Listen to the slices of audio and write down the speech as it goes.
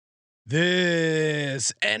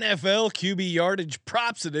This NFL QB Yardage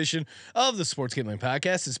Props edition of the Sports Gambling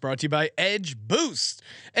Podcast is brought to you by Edge Boost.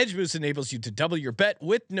 Edge Boost enables you to double your bet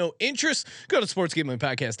with no interest. Go to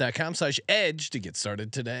sportsgamblingpodcast.com/edge to get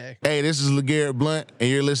started today. Hey, this is LeGarrette Blunt, and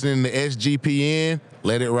you're listening to SGPN.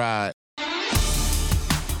 Let it ride.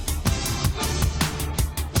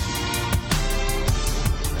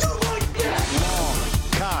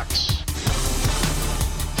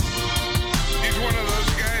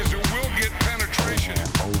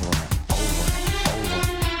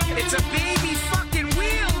 It's a baby fucking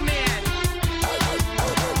wheel, man.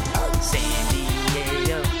 San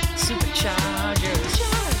Diego Superchargers.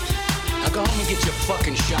 Now go home and get your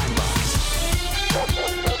fucking shine box.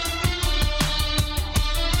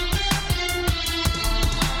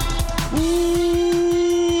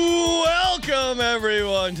 Welcome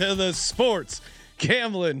everyone to the Sports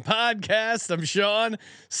Gambling Podcast. I'm Sean,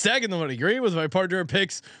 stacking the money green with my partner in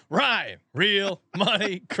picks, Ryan, Real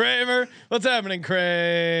Money Kramer. What's happening,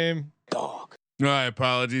 Kramer? Dog. All right,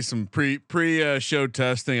 apologies. Some pre show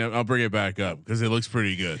testing. I'll bring it back up because it looks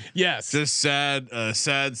pretty good. Yes. Just sad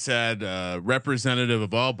representative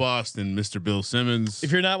of all Boston, Mr. Bill Simmons.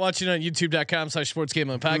 If you're not watching on youtube.com/sports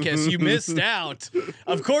gambling podcast, you missed out.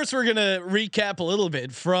 Of course, we're going to recap a little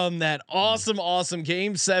bit from that awesome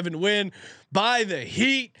Game 7 win by the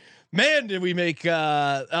Heat. Man, did we make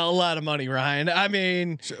a lot of money, Ryan. I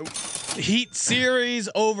mean, Heat series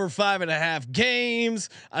over 5.5 games.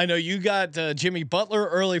 I know you got Jimmy Butler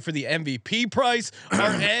early for the MVP price.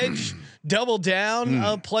 Our edge double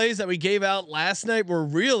down plays that we gave out last night were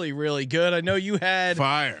really good. I know you had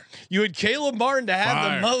fire. You had Caleb Martin to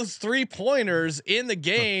have the most 3-pointers in the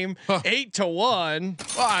game, 8-1.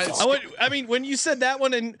 I mean, when you said that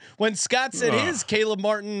one, and when Scott said his Caleb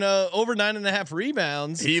Martin over 9.5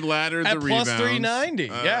 rebounds, he laddered the plus rebounds. 390.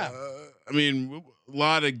 Yeah, I mean, a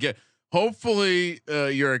lot of hopefully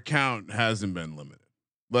your account hasn't been limited.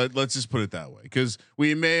 Let's just put it that way, because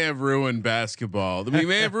we may have ruined basketball. We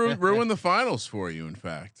may have ruined the finals for you. In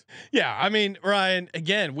fact, yeah. I mean, Ryan,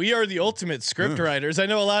 again, we are the ultimate script writers. I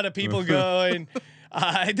know a lot of people going.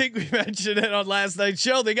 I think we mentioned it on last night's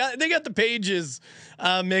show. They got the pages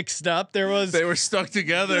mixed up. They were stuck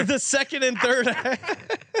together. The second and third.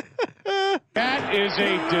 That is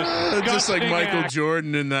a disgusting just like Michael act.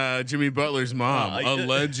 Jordan and Jimmy Butler's mom,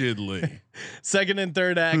 allegedly. Second and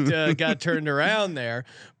third act got turned around there,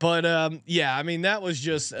 but yeah, I mean that was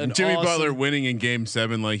just an Jimmy awesome Butler winning in Game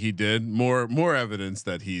 7 like he did. More evidence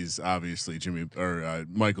that he's obviously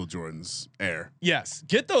Michael Jordan's heir. Yes,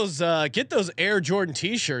 get those Air Jordan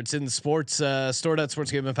T-shirts in the sports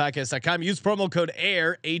store.sportsgamblingpodcast.com. Use promo code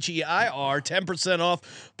AIR HEIR 10%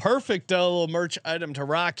 off. Perfect little merch item to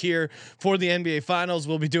rock here for the NBA Finals.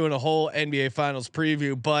 We'll be doing a whole NBA Finals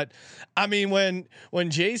preview, but I mean when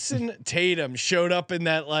Jason Tatum showed up in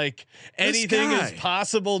that like anything is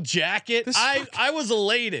possible jacket, I was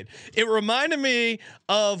elated. It reminded me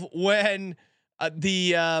of when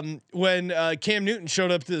Cam Newton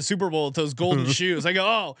showed up to the Super Bowl with those golden shoes. I go,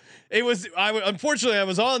 oh, unfortunately I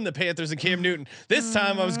was on the Panthers and Cam Newton. This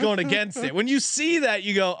time I was going against it. When you see that,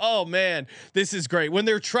 you go, oh man, this is great. When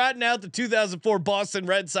they're trotting out the 2004 Boston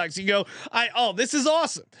Red Sox, you go, this is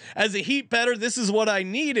awesome. As a Heat better, this is what I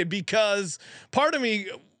needed, because part of me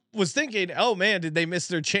was thinking, oh man, did they miss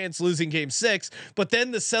their chance losing Game 6? But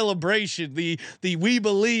then the celebration, the we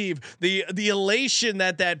believe, the elation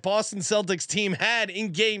that Boston Celtics team had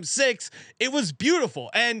in Game 6, it was beautiful,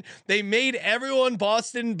 and they made everyone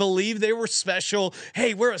Boston believe they were special.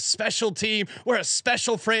 Hey, we're a special team, we're a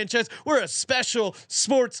special franchise, we're a special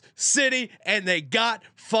sports city, and they got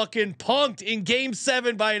fucking punked in Game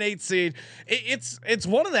 7 by an 8 seed. It's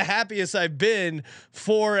one of the happiest I've been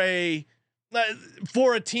for a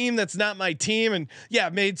team that's not my team, and yeah,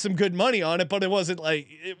 made some good money on it, but it wasn't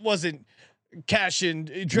cash in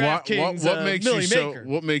DraftKings.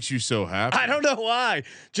 What makes you so happy? I don't know why.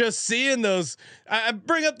 Just seeing those. I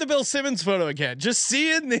bring up the Bill Simmons photo again. Just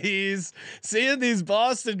seeing these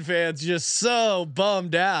Boston fans just so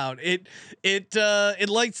bummed out. It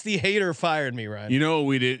lights the hater fire in me, Ryan. You know what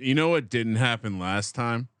we did? You know what didn't happen last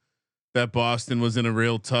time? That Boston was in a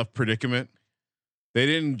real tough predicament. They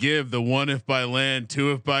didn't give the 1 if by land,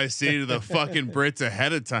 2 if by sea to the fucking Brits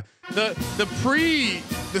ahead of time. The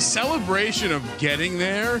celebration of getting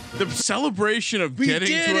there, the celebration of getting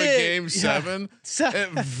to a Game 7,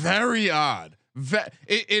 very odd.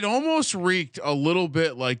 It almost reeked a little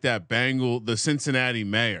bit like that the Cincinnati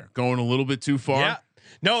mayor going a little bit too far. Yeah.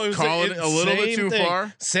 No, it was Call it a little bit too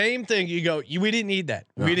far. Same thing. You go. We didn't need that.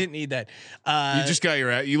 No. We didn't need that. You just got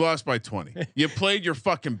you lost by 20. You played your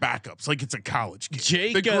fucking backups like it's a college game.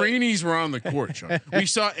 Jake, the greenies were on the court, Sean. We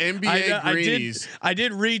saw NBA greenies. I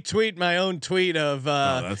did retweet my own tweet of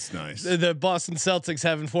that's nice. The Boston Celtics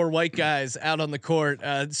having 4 white guys out on the court.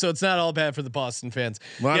 So it's not all bad for the Boston fans.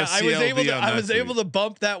 I was able to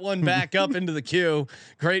bump that one back up into the queue.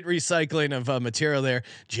 Great recycling of material there.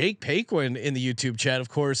 Jake Paquin in the YouTube chat, of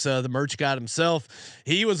course, the merch god himself.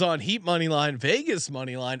 He was on Heat money line, Vegas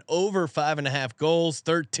money line, over 5.5 goals,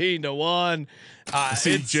 13-1.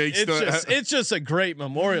 It's just a great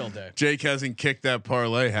Memorial Day. Jake hasn't kicked that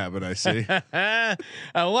parlay habit, I see.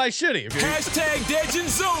 Why should he? Hashtag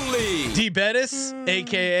Legends Only. D Bettis,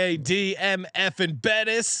 aka DMF and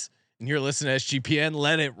Bettis. And you're listening to SGPN.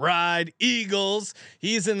 Let it ride. Eagles.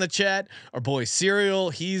 He's in the chat. Our boy Serial.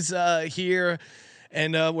 He's here.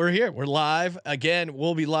 And we're here. We're live again.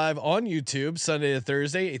 We'll be live on YouTube Sunday to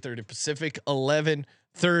Thursday, 8:30 Pacific,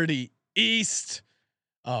 11:30 East.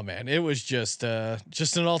 Oh man, it was just an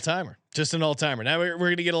all timer. Just an all timer. Now we're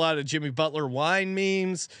gonna get a lot of Jimmy Butler wine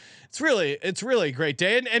memes. It's really a great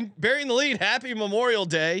day. And burying the lead. Happy Memorial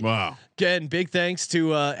Day. Wow. Again, big thanks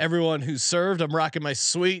to everyone who served. I'm rocking my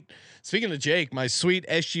sweet. Speaking of Jake, my sweet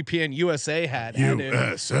SGPN USA hat.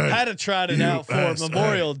 Had to trot it out for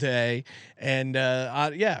Memorial Day. And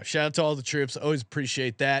shout out to all the troops. Always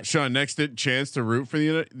appreciate that. Sean, next chance to root for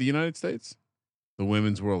the United States, the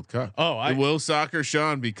Women's World Cup. Will Soccer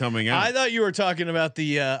Sean be coming out? I thought you were talking about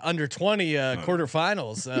the under 20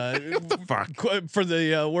 quarterfinals for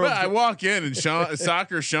the World Cup. I walk in and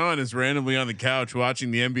Soccer Sean is randomly on the couch watching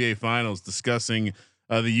the NBA Finals, discussing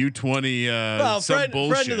the U20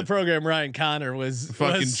 friend of the program, Ryan Connor, was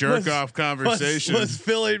conversation. Was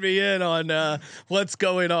filling me in on what's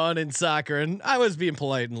going on in soccer, and I was being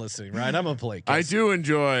polite and listening. Right, I'm a polite guy. I do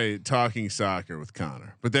enjoy talking soccer with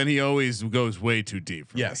Connor, but then he always goes way too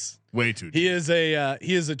deep. Yes, way too deep. He is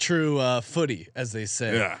a true footy, as they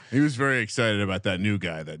say. Yeah, he was very excited about that new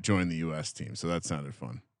guy that joined the U.S. team, so that sounded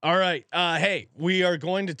fun. All right. Hey, we are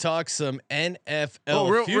going to talk some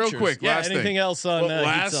NFL futures. Real quick. Yeah. Anything else on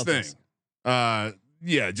last thing?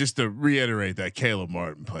 Just to reiterate that Caleb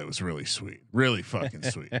Martin play was really sweet, really fucking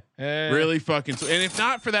sweet, really fucking sweet. And if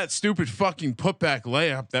not for that stupid fucking putback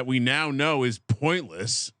layup that we now know is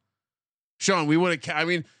pointless, Sean, we would have.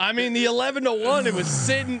 I mean, the 11-1. It was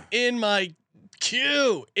sitting in my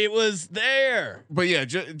queue. It was there. But yeah,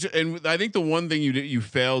 and I think the one thing you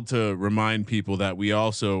failed to remind people that we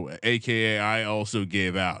also, AKA I also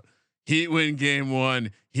gave out. Heat win game 1,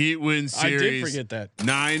 Heat win series. I did forget that.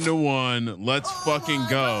 9-1. Let's fucking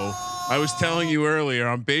go. I was telling you earlier,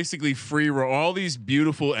 I'm basically all these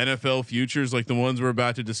beautiful NFL futures like the ones we're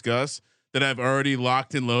about to discuss that I've already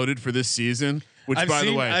locked and loaded for this season. Which,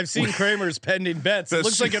 the way, I've seen Kramer's pending bets. It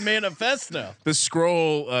looks like a manifesto. The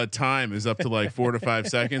scroll time is up to like 4 to 5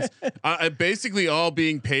 seconds. Basically, all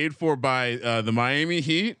being paid for by the Miami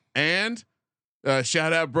Heat and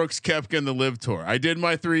shout out Brooks Koepka and the Live Tour. I did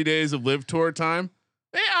my 3 days of Live Tour time.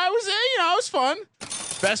 Yeah, it was fun.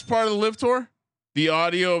 Best part of the Live Tour, the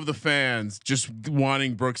audio of the fans just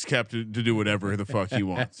wanting Brooks Koepka to do whatever the fuck he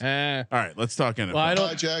wants. All right, let's talk NFL.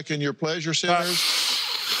 Well, Jack and your pleasure centers.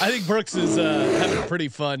 I think Brooks is having a pretty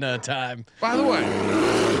fun time. By the way,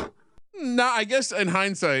 I guess in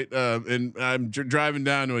hindsight, and I'm driving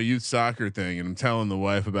down to a youth soccer thing, and I'm telling the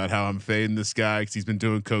wife about how I'm fading this guy because he's been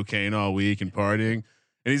doing cocaine all week and partying.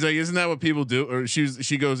 And he's like, "Isn't that what people do?" Or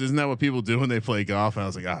she goes, "Isn't that what people do when they play golf?" And I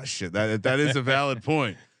was like, "Oh shit, that is a valid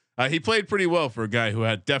point." He played pretty well for a guy who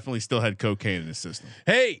had definitely still had cocaine in his system.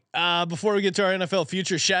 Hey, before we get to our NFL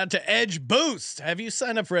future, shout out to Edge Boost. Have you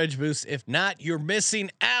signed up for Edge Boost? If not, you're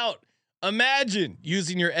missing out. Imagine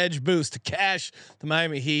using your Edge Boost to cash the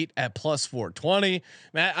Miami Heat at plus 420.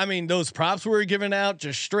 Man, I mean, those props we were giving out,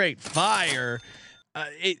 just straight fire.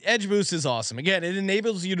 Edge Boost is awesome. Again, it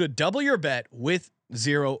enables you to double your bet with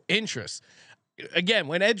 0 interest. Again,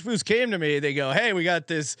 when Edge Boost came to me, they go, "Hey, we got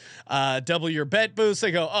this double your bet boost." They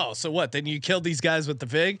go, "Oh, so what? Then you killed these guys with the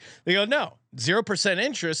vig?" They go, "No, 0%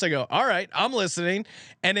 interest." I go, "All right, I'm listening."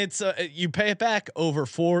 And it's you pay it back over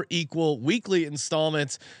 4 equal weekly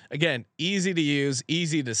installments. Again, easy to use,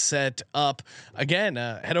 easy to set up. Again,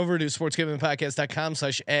 head over to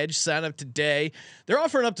sportsgamblingpodcast.com/edge. Sign up today. They're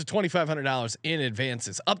offering up to $2,500 in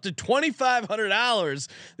advances, up to $2,500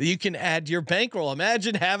 that you can add to your bankroll.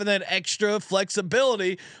 Imagine having that extra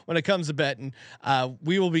flexibility when it comes to betting.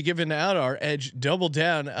 We will be giving out our Edge Double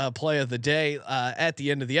Down play of the day at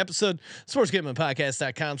the end of the episode.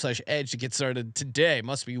 sportsgamblingpodcast.com/edge to get started today.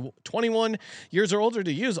 Must be 21 years or older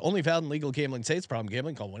to use. Only valid in legal gambling states. Problem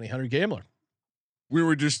gambling, call 1-800-GAMBLER. We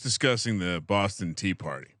were just discussing the Boston Tea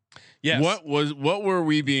Party. Yes. What were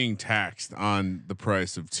we being taxed on the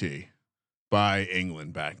price of tea by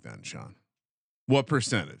England back then, Sean? What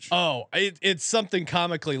percentage? Oh, it's something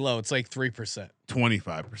comically low. It's like 3%.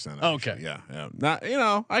 25%. Okay. Yeah. Not,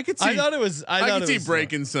 I could see. I thought it was. I could see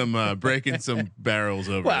breaking some barrels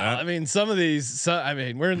over Well, that. I mean, some of these.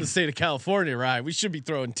 We're in the state of California, right? We should be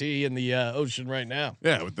throwing tea in the ocean right now.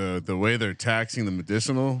 Yeah, with the way they're taxing the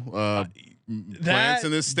medicinal plants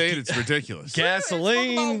in this state, it's ridiculous.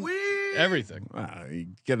 Gasoline, everything. You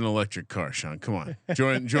get an electric car, Sean. Come on,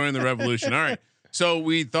 join the revolution. All right. So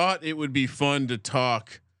we thought it would be fun to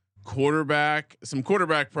talk some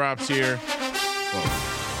quarterback props here.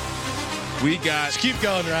 Whoa. We got. Just keep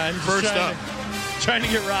going, Ryan. Trying to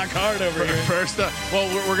get rock hard over here. First up, well,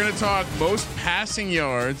 we're going to talk most passing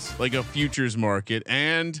yards, like a futures market,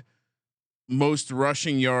 and most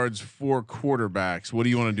rushing yards for quarterbacks. What do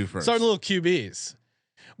you want to do first? Start a little QBs.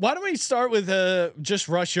 Why don't we start with just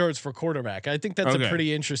rush yards for quarterback? I think that's a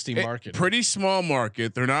pretty interesting market. Pretty small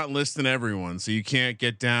market. They're not listing everyone, so you can't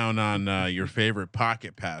get down on your favorite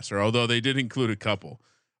pocket passer, although they did include a couple.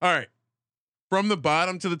 All right. From the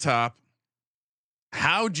bottom to the top,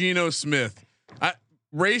 how Geno Smith.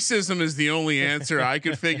 Racism is the only answer I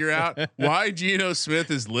could figure out. Why Geno Smith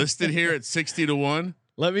is listed here at 60-1.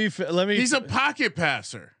 Let me. He's a pocket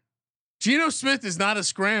passer. Geno Smith is not a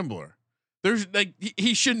scrambler. There's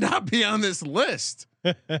he should not be on this list.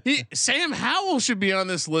 Sam Howell should be on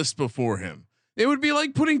this list before him. It would be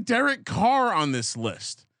like putting Derek Carr on this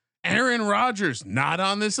list. Aaron Rodgers not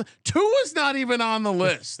on this. Tua's not even on the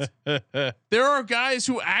list. There are guys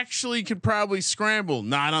who actually could probably scramble,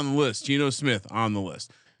 not on the list. Geno Smith on the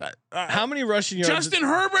list. How many rushing yards? Justin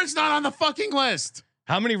Herbert's not on the fucking list.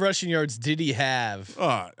 How many rushing yards did he have?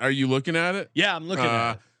 Are you looking at it? Yeah, I'm looking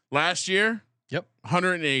at it. Last year. Yep,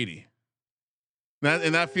 180.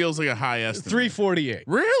 That feels like a high estimate. 348.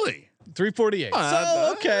 Really? 348.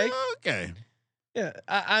 So okay. Okay. Yeah.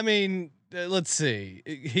 I mean, let's see.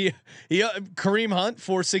 He Kareem Hunt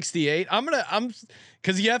 468.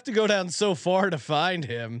 Because you have to go down so far to find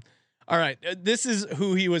him. All right. This is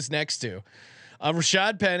who he was next to.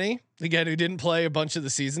 Rashad Penny, again, who didn't play a bunch of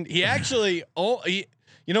the season. He actually.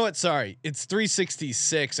 You know what? Sorry, it's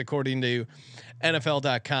 366 according to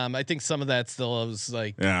NFL.com. I think some of that still was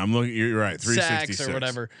like. Yeah, I'm looking. You're right. 366 sacks or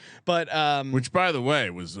whatever. But which, by the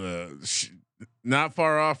way, was not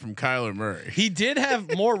far off from Kyler Murray. He did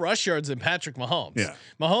have more rush yards than Patrick Mahomes. Yeah,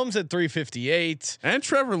 Mahomes at 358 and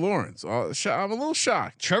Trevor Lawrence. I'm a little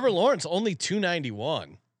shocked. Trevor Lawrence only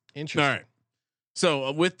 291. Interesting. All right.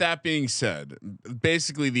 So with that being said,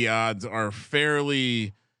 basically the odds are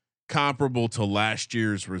fairly comparable to last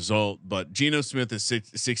year's result, but Geno Smith is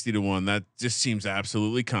 60-1. That just seems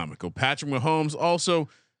absolutely comical. Patrick Mahomes also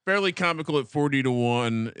fairly comical at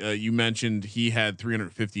 40-1. You mentioned he had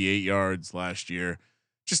 358 yards last year.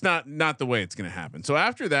 Just not the way it's going to happen. So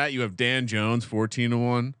after that, you have Dan Jones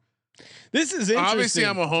 14-1. This is interesting. Obviously,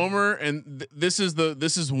 I'm a homer, and this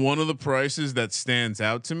is one of the prices that stands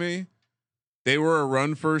out to me. They were a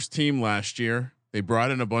run first team last year. They brought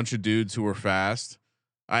in a bunch of dudes who were fast.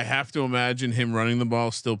 I have to imagine him running the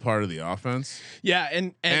ball still part of the offense. Yeah,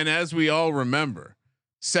 and as we all remember,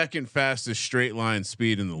 second fastest straight line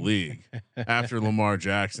speed in the league after Lamar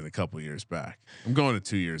Jackson a couple years back. I'm going to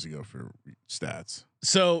 2 years ago for stats.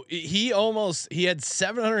 So he had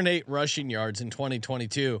 708 rushing yards in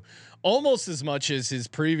 2022, almost as much as his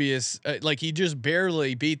previous. He just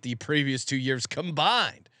barely beat the previous 2 years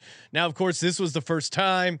combined. Now, of course, this was the first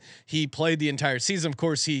time he played the entire season. Of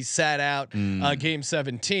course, he sat out game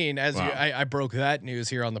 17. I broke that news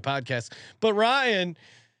here on the podcast. But Ryan,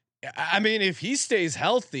 I mean, if he stays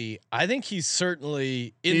healthy, I think he's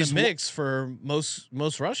certainly in the mix for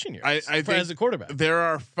most rushing yards. I think as a quarterback, there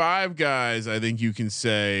are 5 guys I think you can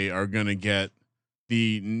say are going to get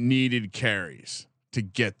the needed carries to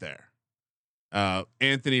get there.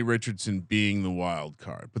 Anthony Richardson being the wild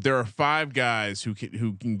card, but there are 5 guys who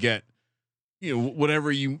can get, whatever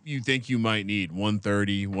you think you might need,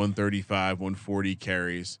 130, 135, 140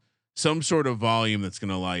 carries, some sort of volume that's going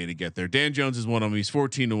to allow you to get there. Dan Jones is one of them. He's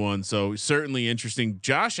 14-1. So certainly interesting.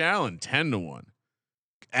 Josh Allen 10-1.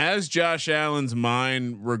 As Josh Allen's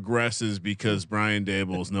mind regresses because Brian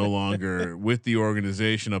Dable is no longer with the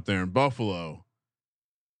organization up there in Buffalo,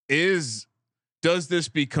 does this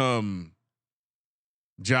become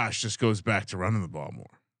Josh just goes back to running the ball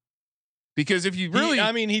more? Because if you really,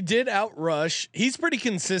 he did outrush. He's pretty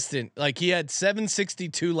consistent. Like he had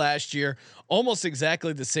 762 last year, almost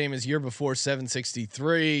exactly the same as year before,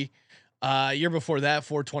 763. Year before that,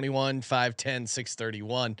 421, 510,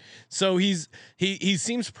 631. So he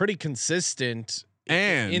seems pretty consistent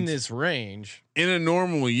And in this range. In a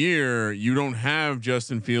normal year, you don't have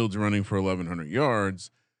Justin Fields running for 1,100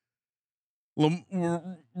 yards.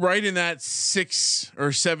 Right in that 6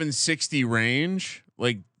 or 760 range.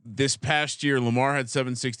 Like this past year, Lamar had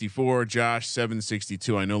 764, Josh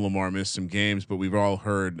 762. I know Lamar missed some games, but we've all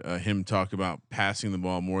heard him talk about passing the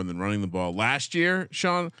ball more than running the ball. Last year,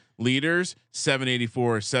 Sean, leaders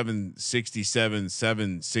 784, 767,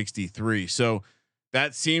 763. So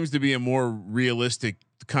that seems to be a more realistic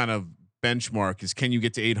kind of benchmark. Is can you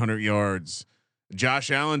get to 800 yards?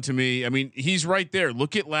 Josh Allen, to me, I mean, he's right there.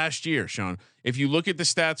 Look at last year, Sean. If you look at the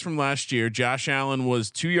stats from last year, Josh Allen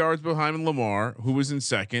was 2 yards behind Lamar, who was in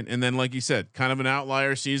second. And then, like you said, kind of an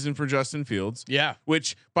outlier season for Justin Fields. Yeah.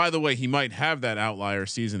 Which, by the way, he might have that outlier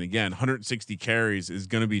season again. 160 carries is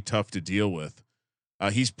going to be tough to deal with.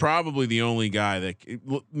 He's probably the only guy that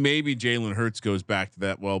maybe Jalen Hurts goes back to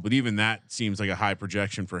that well, but even that seems like a high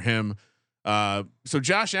projection for him. So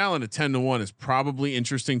Josh Allen at 10-1 is probably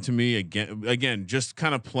interesting to me again, just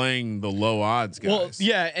kind of playing the low odds guys. Well,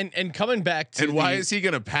 yeah. And coming back to, and why is he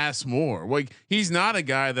going to pass more? Like he's not a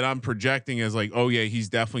guy that I'm projecting as like, oh yeah, he's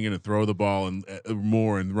definitely going to throw the ball and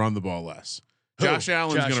more and run the ball less. Who? Josh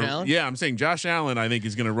Allen's Josh going to, Allen? yeah, I'm saying Josh Allen, I think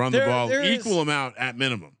is going to run the ball equal amount at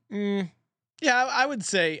minimum. Yeah, I would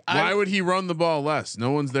say. Why would he run the ball less?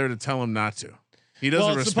 No one's there to tell him not to. He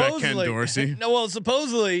doesn't respect Ken Dorsey. No, well,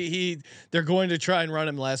 supposedly they're going to try and run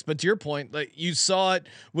him less. But to your point, like you saw it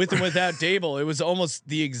with and without Dable, it was almost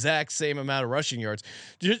the exact same amount of rushing yards.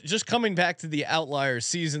 Just coming back to the outlier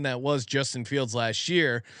season that was Justin Fields last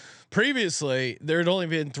year. Previously, there had only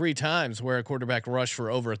been 3 times where a quarterback rushed for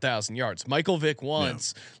over 1,000 yards. Michael Vick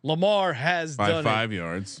once. Yeah. Lamar has done 5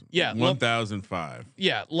 yards. Yeah, 1,005.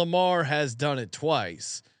 Yeah, Lamar has done it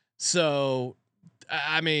twice. So,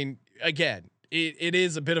 I mean, again, it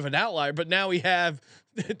is a bit of an outlier. But now we have,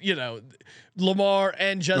 Lamar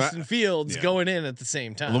and Justin Fields going in at the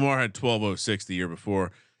same time. Lamar had 1206 the year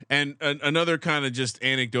before, and another kind of just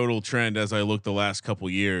anecdotal trend as I look the last couple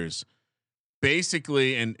years.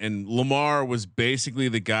 Basically, and Lamar was basically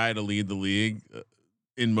the guy to lead the league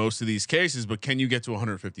in most of these cases, but can you get to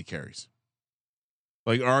 150 carries?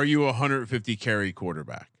 Like, are you a 150 carry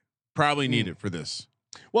quarterback? Probably need it for this.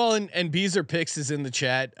 Well, and Beezer Picks is in the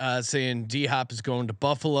chat saying D Hop is going to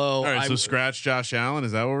Buffalo. All right, so scratch Josh Allen.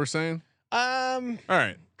 Is that what we're saying? All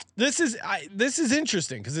right. This is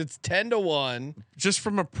interesting because it's 10-1. Just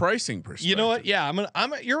from a pricing perspective. You know what? Yeah,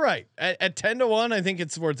 you're right. At 10-1, I think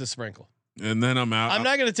it's worth a sprinkle. And then I'm out. I'm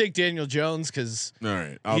not going to take Daniel Jones because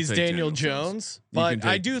he's Daniel Jones. But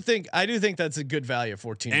I do think that's a good value.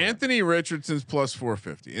 14. Anthony Richardson's plus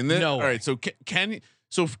 450. And then all right. So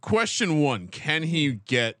so question 1: can he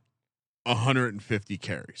get 150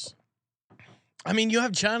 carries? I mean, you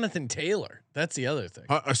have Jonathan Taylor. That's the other thing.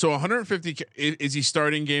 So 150 is he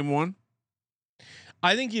starting game 1?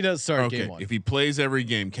 I think he does start game 1. If he plays every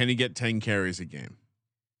game, can he get 10 carries a game?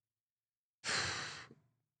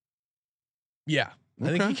 Yeah, I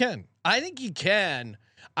think he can.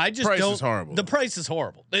 I just price don't. Is horrible. The price is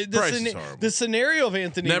horrible. The scenario of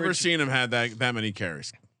Anthony. Never seen him had that many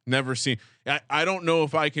carries. Never seen. I don't know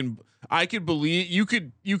if I could believe you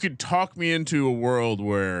could talk me into a world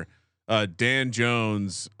where Dan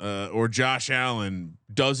Jones or Josh Allen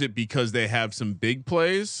does it because they have some big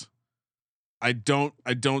plays. I don't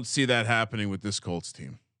see that happening with this Colts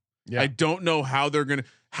team. Yeah. I don't know how they're gonna.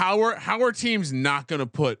 How are teams not going to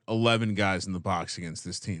put 11 guys in the box against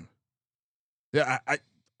this team? Yeah, I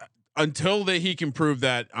until he can prove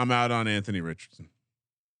that, I'm out on Anthony Richardson.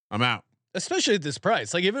 I'm out, especially at this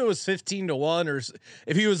price. Like if it was 15-1, or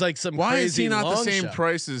if he was like some why crazy is he not the same shot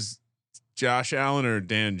price as Josh Allen or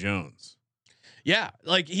Dan Jones? Yeah,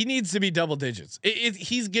 like he needs to be double digits.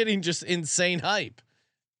 He's getting just insane hype,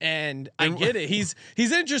 and I get it. He's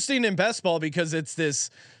interesting in best ball because it's this.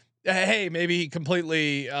 Hey, maybe he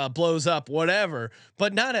completely blows up, whatever,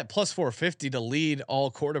 but not at plus 450 to lead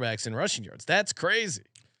all quarterbacks in rushing yards. That's crazy.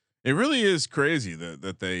 It really is crazy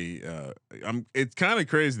that they. It's kind of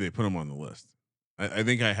crazy they put him on the list. I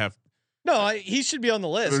think I have. No, he should be on the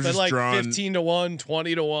list, but like 15-1,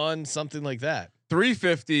 20-1, something like that.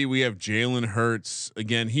 350. We have Jalen Hurts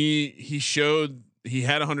again. He showed he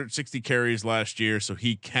had 160 carries last year, so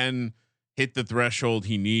he can hit the threshold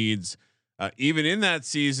he needs. Even in that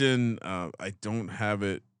season, I don't have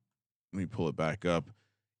it. Let me pull it back up.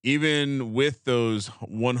 Even with those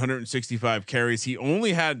 165 carries, he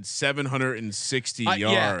only had 760 yards.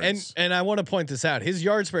 Yeah, and I want to point this out. His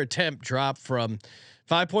yards per attempt dropped from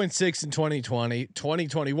 5.6 in 2020,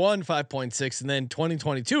 2021, 5.6, and then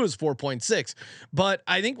 2022 is 4.6. But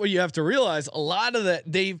I think what you have to realize, a lot of that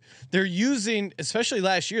they're using, especially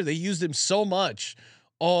last year, they used him so much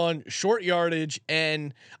on short yardage,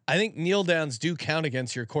 and I think kneel downs do count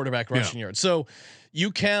against your quarterback rushing yards. So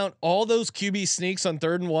you count all those QB sneaks on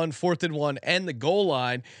 3rd and 1, 4th and 1, and the goal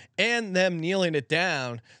line, and them kneeling it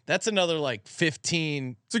down. That's another like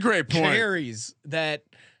 15. It's a great point. Carries that.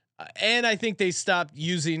 And I think they stopped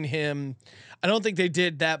using him. I don't think they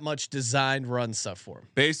did that much designed run stuff for him.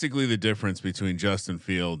 Basically, the difference between Justin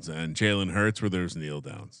Fields and Jalen Hurts, where there's kneel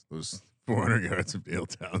downs, those 400 yards of kneel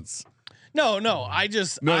downs. No, I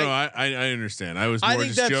understand. I was more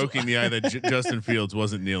just joking the eye that Justin Fields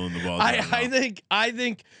wasn't kneeling the ball down. I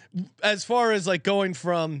think as far as like going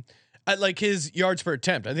from like his yards per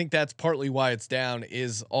attempt, I think that's partly why it's down.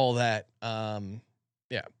 Is all that?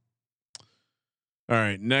 Yeah. All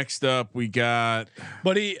right, next up we got.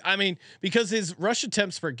 But because his rush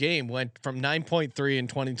attempts per game went from 9.3 in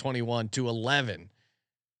 2021 to 11,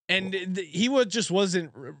 and he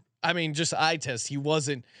wasn't. I mean, just eye test. He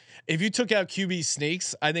wasn't. If you took out QB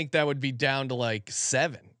sneaks, I think that would be down to like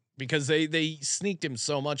 7 because they sneaked him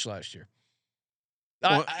so much last year.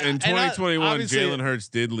 Well, in 2021, Jalen Hurts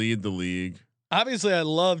did lead the league. Obviously, I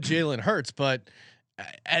love Jalen Hurts, but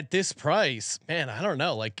at this price, man, I don't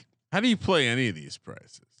know. Like, how do you play any of these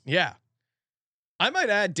prices? Yeah, I might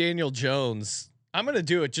add Daniel Jones. I'm gonna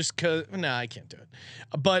do it just cause. No, I can't do it.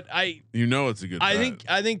 But it's a good.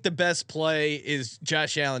 I think the best play is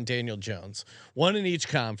Josh Allen, Daniel Jones, one in each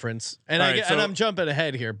conference. And and I'm jumping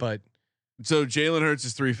ahead here, but so Jalen Hurts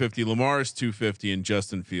is 350, Lamar is 250, and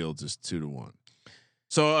Justin Fields is 2-1.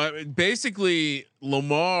 So basically,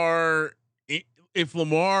 Lamar. If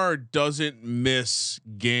Lamar doesn't miss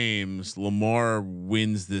games, Lamar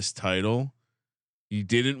wins this title. He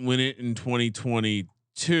didn't win it in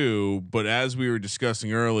 2022, but as we were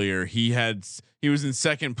discussing earlier, he was in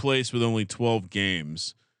second place with only 12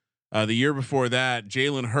 games. The year before that,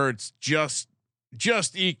 Jalen Hurts just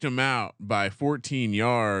eked him out by 14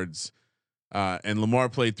 yards, and Lamar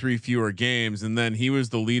played 3 fewer games, and then he was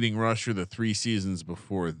the leading rusher the 3 seasons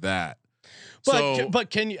before that.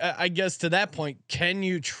 But can you? I guess to that point, can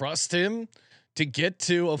you trust him to get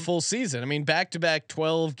to a full season? I mean, back-to-back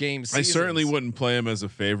 12 game seasons. I certainly wouldn't play him as a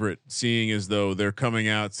favorite, seeing as though they're coming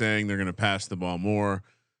out saying they're going to pass the ball more.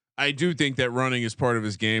 I do think that running is part of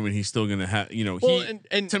his game, and he's still going to have.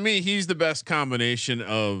 To me, he's the best combination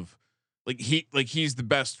of he's the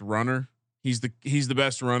best runner. He's the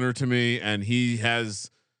best runner to me, and he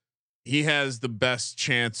has the best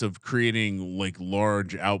chance of creating like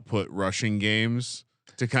large output rushing games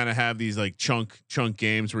to kind of have these like chunk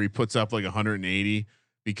games where he puts up like 180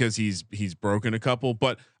 because he's broken a couple.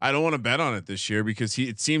 But I don't want to bet on it this year because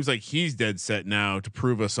it seems like he's dead set now to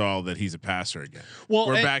prove us all that he's a passer again. Well,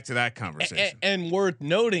 we're back to that conversation. And worth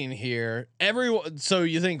noting here, everyone. So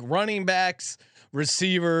you think running backs,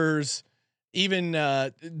 receivers, even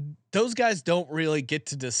those guys don't really get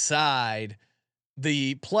to decide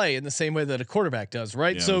the play in the same way that a quarterback does,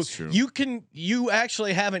 right? Yeah, so you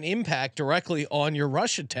actually have an impact directly on your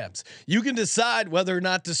rush attempts. You can decide whether or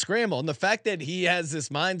not to scramble. And the fact that he has this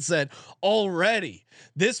mindset already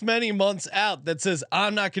this many months out that says,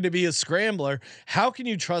 I'm not going to be a scrambler. How can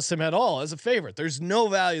you trust him at all as a favorite? There's no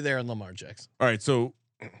value there in Lamar Jackson. All right. So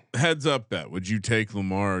heads up bet. Would you take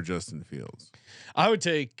Lamar or Justin Fields? I would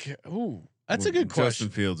take, that's a good question. Justin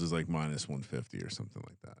Fields is like minus 150 or something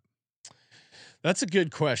like that. That's a good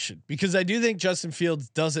question because I do think Justin Fields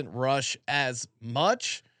doesn't rush as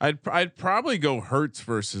much. I'd probably go Hurts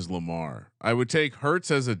versus Lamar. I would take Hurts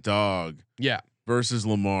as a dog. Yeah. Versus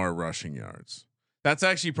Lamar rushing yards. That's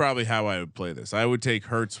actually probably how I would play this. I would take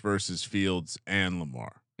Hurts versus Fields and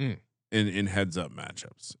Lamar in heads up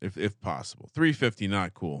matchups if possible. 350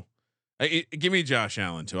 not cool. Give me Josh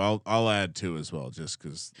Allen too. I'll add 2 as well just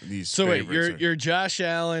because these. So wait, you're Josh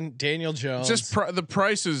Allen, Daniel Jones. Just the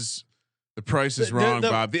price is. The price is wrong,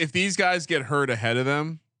 Bob. If these guys get hurt ahead of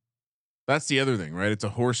them, that's the other thing, right? It's a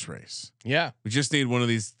horse race. Yeah, we just need one of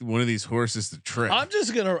these horses to trip. I'm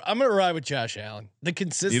gonna ride with Josh Allen. The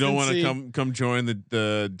consistency. You don't want to come join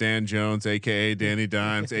the Dan Jones, aka Danny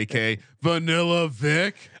Dimes, aka Vanilla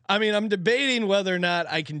Vic. I mean, I'm debating whether or not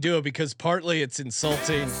I can do it because partly it's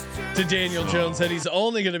insulting to Daniel Jones that he's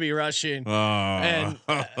only going to be rushing and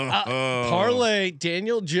parlay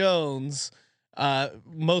Daniel Jones.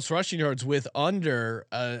 Most rushing yards with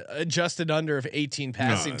adjusted under of 18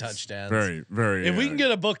 passing touchdowns. Very, very. If we can get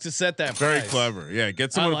a book to set that very price, clever. Yeah,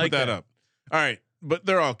 get someone to put that up. All right, but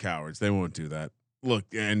they're all cowards. They won't do that. look,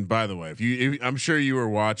 and by the way, I'm sure you were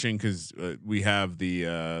watching because we have the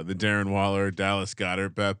Darren Waller Dallas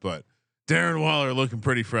Goedert bet, but Darren Waller looking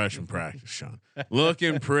pretty fresh in practice, Sean.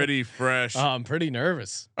 Looking pretty fresh. I'm pretty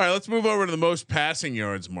nervous. All right, let's move over to the most passing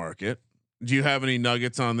yards market. Do you have any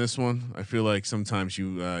nuggets on this one? I feel like sometimes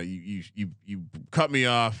you cut me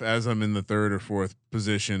off as I'm in the third or fourth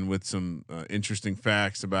position with some interesting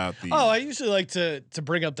facts about the. Oh, I usually like to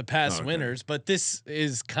bring up the past Okay. winners, but this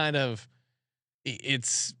is kind of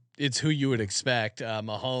it's who you would expect.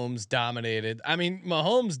 Mahomes dominated. I mean,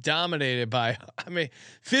 Mahomes dominated by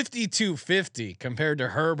 52-50 compared to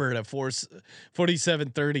Herbert at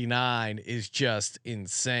 47-39 is just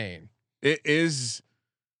insane. It is.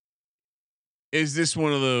 Is this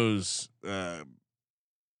one of those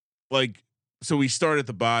like? So we start at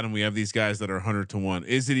the bottom. We have these guys that are 100-1.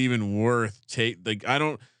 Is it even worth I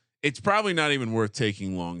don't. It's probably not even worth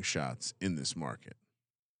taking long shots in this market,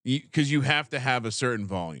 because you have to have a certain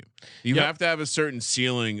volume. You have to have a certain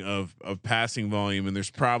ceiling of passing volume, and there's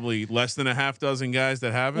probably less than a half dozen guys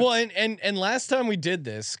that have it. Well, and last time we did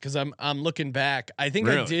this, because I'm looking back, I think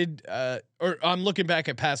Really? I did, or I'm looking back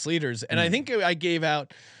at past leaders, and I think I gave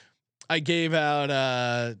out. I think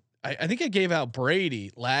I gave out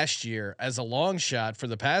Brady last year as a long shot for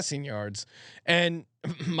the passing yards, and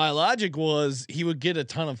my logic was he would get a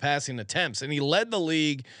ton of passing attempts, and he led the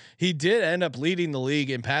league. He did end up leading the league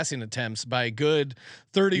in passing attempts by a good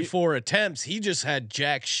 34 attempts. He just had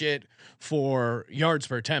jack shit for yards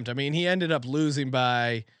per attempt. I mean, he ended up losing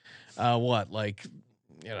by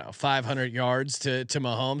 500 yards to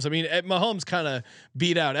Mahomes. I mean, Mahomes kind of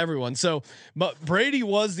beat out everyone. So, but Brady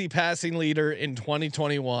was the passing leader in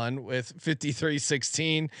 2021 with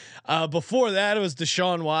 53-16. Before that, it was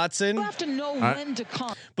Deshaun Watson. You have to know when to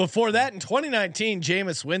come. Before that, in 2019,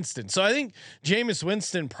 Jameis Winston. So I think Jameis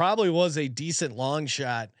Winston probably was a decent long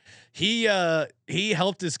shot. He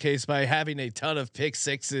helped his case by having a ton of pick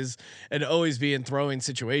sixes and always be in throwing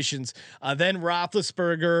situations. Then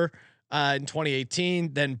Roethlisberger. In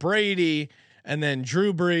 2018, then Brady, and then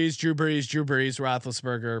Drew Brees,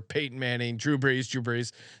 Roethlisberger, Peyton Manning, Drew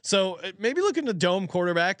Brees. So maybe look into dome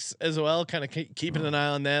quarterbacks as well, kind of keeping an eye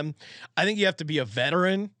on them. I think you have to be a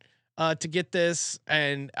veteran to get this,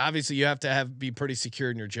 and obviously you have to be pretty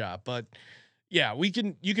secure in your job. But yeah, you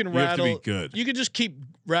can rattle. Have to be good. You can just keep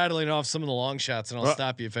rattling off some of the long shots, and I'll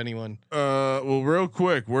stop you if anyone. Well, real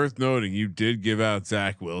quick, worth noting, you did give out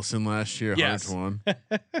Zach Wilson last year. Yes.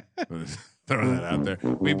 101. Throw that out there.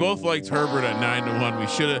 We both liked Herbert at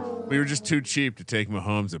 9-1. We were just too cheap to take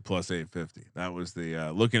Mahomes at plus 850. That was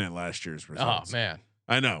the looking at last year's results. Oh man,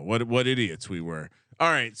 I know what idiots we were. All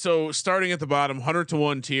right, so starting at the bottom,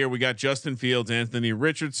 100-1 tier, we got Justin Fields, Anthony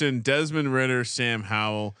Richardson, Desmond Ridder, Sam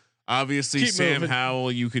Howell. Obviously, Sam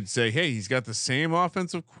Howell, you could say, hey, he's got the same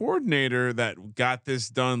offensive coordinator that got this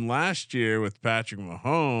done last year with Patrick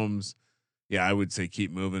Mahomes. Yeah, I would say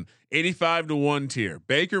keep moving. 85-1 tier.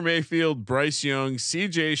 Baker Mayfield, Bryce Young,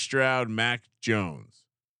 CJ Stroud, Mac Jones.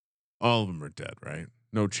 All of them are dead, right?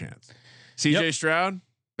 No chance. CJ Stroud,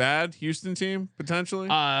 bad Houston team potentially.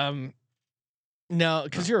 No,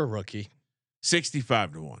 because you're a rookie.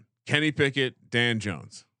 65-1. Kenny Pickett, Dan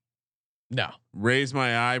Jones. No. Raise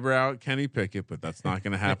my eyebrow at Kenny Pickett, but that's not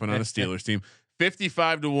going to happen on a Steelers team.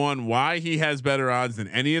 55-1. Why he has better odds than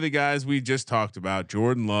any of the guys we just talked about.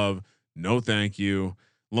 Jordan Love, no thank you.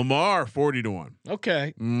 Lamar 40-1.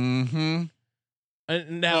 Okay. Mm-hmm.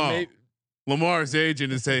 Now Lamar's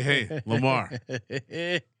agent and say, hey, Lamar,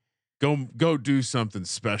 go do something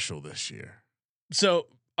special this year. So,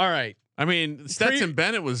 all right. I mean, Stetson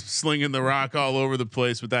Bennett was slinging the rock all over the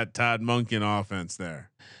place with that Todd Monken offense there.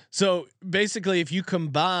 So basically, if you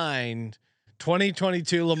combine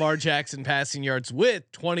 2022 Lamar Jackson passing yards with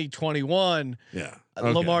 2021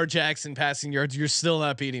 Lamar Jackson passing yards, you're still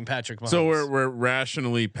not beating Patrick Mahomes. So we're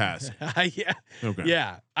rationally passing. Yeah. Okay.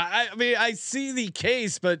 Yeah. I mean, I see the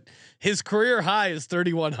case, but his career high is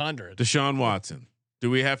 3,100. Deshaun Watson.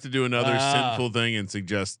 Do we have to do another sinful thing and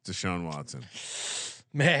suggest Deshaun Watson?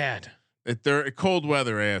 Man. They're a cold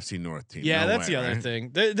weather AFC North team. Yeah, no that's way, the other right?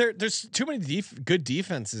 thing. There's too many good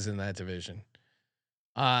defenses in that division.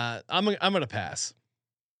 I'm gonna pass.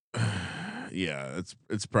 Yeah,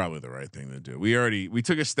 it's probably the right thing to do. We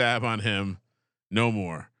took a stab on him. No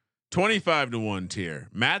more. 25-1 tier.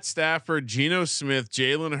 Matt Stafford, Geno Smith,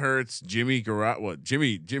 Jalen Hurts, Jimmy Garoppolo. What?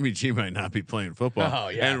 Jimmy G might not be playing football. Oh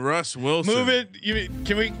yeah. And Russ Wilson. Move it.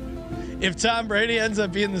 Can we? If Tom Brady ends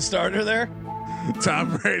up being the starter there.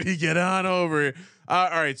 Tom Brady, get on over it. All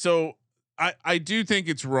right, so I do think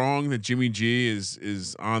it's wrong that Jimmy G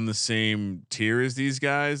is on the same tier as these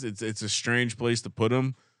guys. It's a strange place to put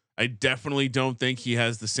him. I definitely don't think he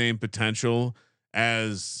has the same potential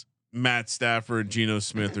as Matt Stafford, Geno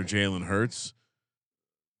Smith, or Jalen Hurts.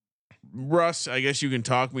 Russ, I guess you can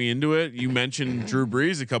talk me into it. You mentioned Drew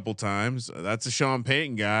Brees a couple times. That's a Sean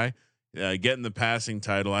Payton guy getting the passing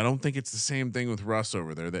title. I don't think it's the same thing with Russ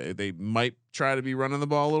over there. They might try to be running the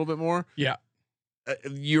ball a little bit more. Yeah.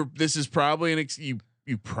 This is probably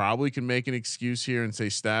you probably can make an excuse here and say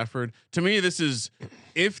Stafford. To me, this is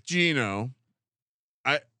if Geno.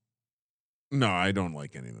 I don't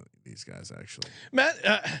like any of these guys actually. Matt,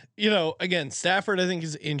 again, Stafford I think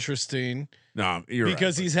is interesting. No, you're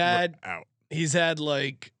because right, he's had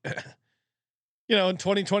like, in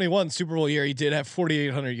 2021 Super Bowl year, he did have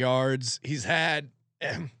 4,800 yards. He's had,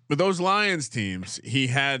 but those Lions teams, he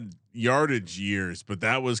had yardage years, but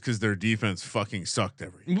that was because their defense fucking sucked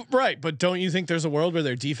every. Right, but don't you think there's a world where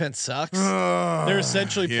their defense sucks? They're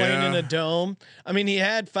essentially playing in a dome. I mean, he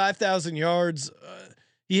had 5,000 yards.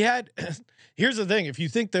 He had. Here's the thing: if you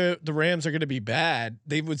think the Rams are going to be bad,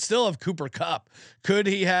 they would still have Cooper Kupp. Could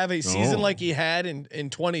he have a season like he had in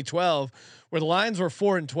 2012, where the Lions were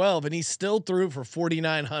 4-12 and he still threw for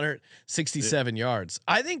 4,967 yards?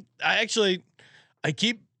 I think I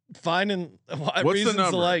keep finding what's reasons the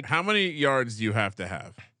number? to like. How many yards do you have to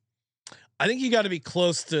have? I think you got to be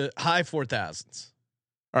close to high 4,000s.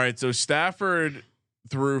 All right, so Stafford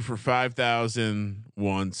threw for 5,000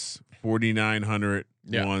 once, 4,900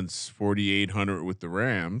 once, 4,800 with the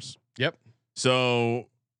Rams. Yep. So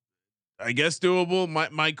I guess doable.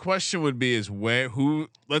 My question would be is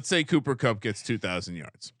let's say Cooper Kupp gets 2,000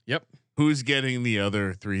 yards. Yep. Who's getting the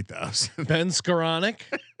other 3,000? Ben Skoranek.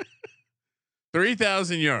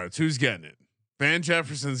 3,000 yards. Who's getting it? Van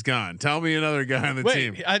Jefferson's gone. Tell me another guy on the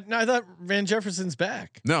team. I thought Van Jefferson's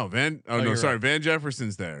back. No, Van. Oh no, sorry. Right. Van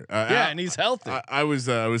Jefferson's there. Yeah, and he's healthy. I was.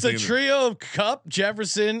 It's a trio of Kupp,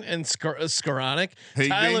 Jefferson, and Skoranek.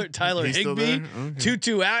 Tyler Higbee, okay.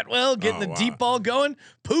 Tutu Atwell getting the deep ball going.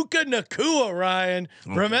 Puka Nakua, Ryan.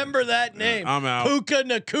 Okay. Remember that name. I'm out. Puka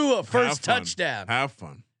Nakua, first touchdown. Have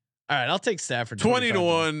fun. All right, I'll take Stafford.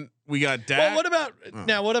 20-1. We got Dak.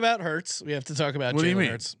 Well, what about Hurts? We have to talk about Jalen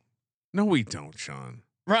Hurts. No, we don't, Sean.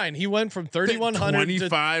 Ryan, he went from 3,100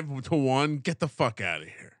 25 to 1. Get the fuck out of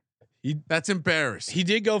here. That's embarrassing. He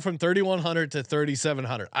did go from 3,100 to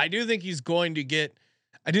 3,700. I do think he's going to get.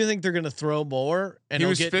 I do think they're going to throw more, and he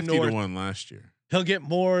was get 50 to 1 last year. He'll get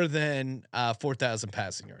more than 4,000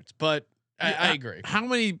 passing yards, but I agree. How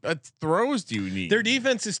many throws do you need? Their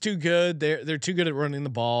defense is too good. They're too good at running the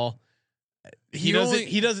ball. He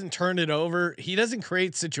doesn't turn it over. He doesn't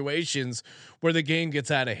create situations where the game gets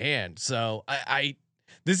out of hand. So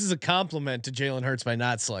this is a compliment to Jalen Hurts by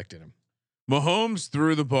not selecting him. Mahomes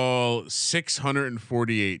threw the ball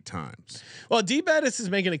 648 times. Well, D. Bettis is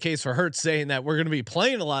making a case for Hurts, saying that we're going to be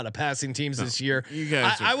playing a lot of passing teams this year. You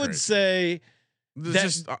guys, I would say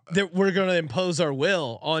that we're going to impose our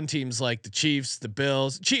will on teams like the Chiefs, the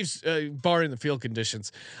Bills, barring the field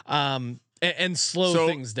conditions. And slow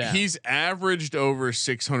things down. He's averaged over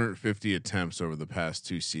 650 attempts over the past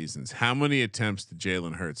 2 seasons. How many attempts did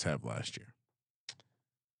Jalen Hurts have last year?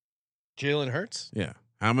 Jalen Hurts? Yeah.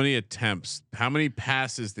 How many attempts? How many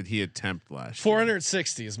passes did he attempt last year?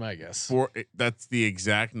 460 is my guess. That's the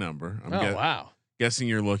exact number. Wow. Guessing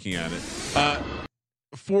you're looking at it.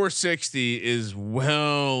 460 is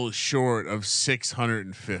well short of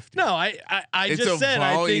 650. No, I just said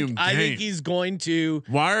I think he's going to.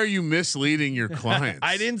 Why are you misleading your clients?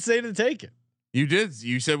 I didn't say to take it. You did.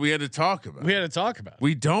 You said we had to talk about it. We had to talk about it.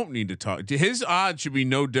 We don't need to talk. His odds should be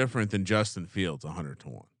no different than Justin Fields 100 to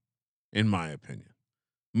 1, in my opinion.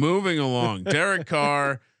 Moving along, Derek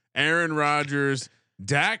Carr, Aaron Rodgers,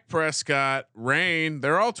 Dak Prescott, Rain.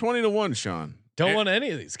 They're all 20 to 1, Sean. Don't want any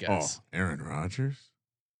of these guys. Oh, Aaron Rodgers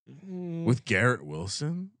with Garrett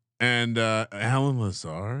Wilson and Alan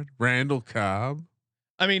Lazard, Randall Cobb.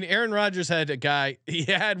 I mean, Aaron Rodgers had a guy. He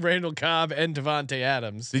had Randall Cobb and Devontae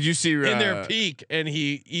Adams. Did you see in their peak, and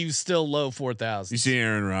he was still low 4,000. You see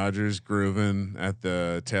Aaron Rodgers grooving at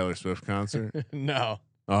the Taylor Swift concert? No.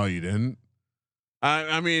 Oh, you didn't?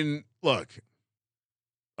 I mean, look.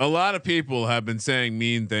 A lot of people have been saying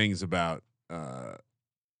mean things about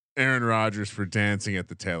Aaron Rodgers for dancing at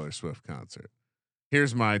the Taylor Swift concert.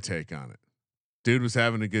 Here's my take on it. Dude was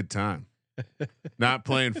having a good time. Not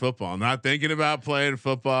playing football, not thinking about playing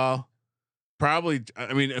football. Probably,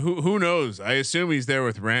 I mean, who knows? I assume he's there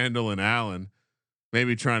with Randall and Allen,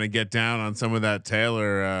 maybe trying to get down on some of that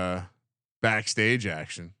Taylor backstage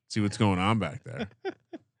action. See what's going on back there.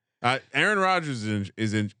 Aaron Rodgers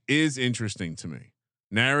is interesting to me.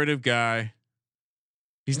 Narrative guy.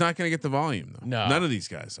 He's not going to get the volume though. No, none of these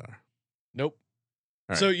guys are. Nope.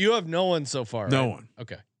 Right. So you have no one so far. No right? one.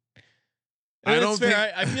 Okay. I don't think.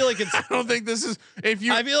 I feel like it's. I don't think this is. If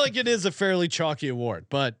you, I feel like it is a fairly chalky award,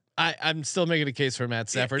 but I'm still making a case for Matt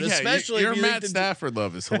Stafford, especially your if you Matt think the- Stafford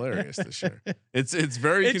love is hilarious this year. It's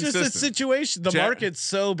very It's consistent. just a situation. The market's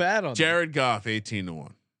so bad on Jared Goff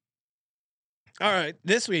 18-1. All right,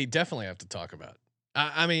 this we definitely have to talk about.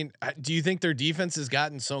 I mean, do you think their defense has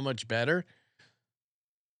gotten so much better?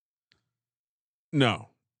 No.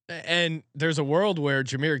 And there's a world where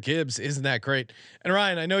Jahmyr Gibbs isn't that great. And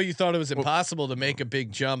Ryan, I know you thought it was impossible to make a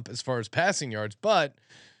big jump as far as passing yards, but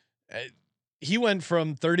he went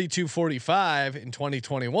from 32.45 in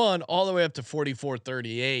 2021 all the way up to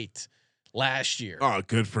 44.38 last year. Oh,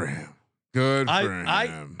 good for him. Good for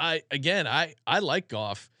him. I like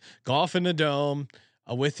Goff in the dome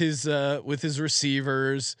with his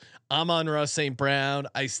receivers. Amon-Ra St. Brown.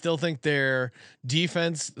 I still think their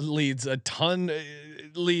defense leaves a ton on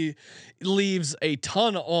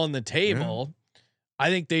the table. Yeah. I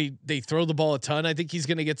think they throw the ball a ton. I think he's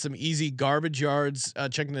going to get some easy garbage yards.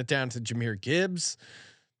 Checking it down to Jahmyr Gibbs.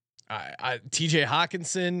 TJ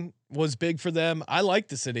Hawkinson was big for them. I like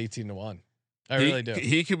this at 18-1. I really do.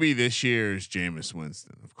 He could be this year's Jameis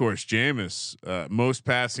Winston. Of course, Jameis, most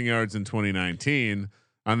passing yards in 2019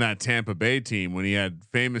 on that Tampa Bay team when he had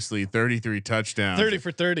famously 33 touchdowns, 30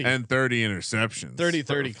 for 30 and 30 interceptions.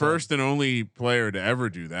 30. First and only player to ever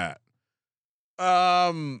do that.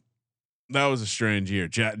 That was a strange year.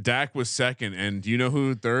 Dak was second, and do you know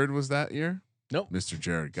who third was that year? Nope. Mr.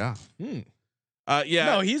 Jared Goff. Yeah.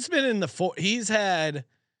 No, he's been in the four. He's had.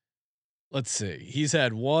 Let's see. He's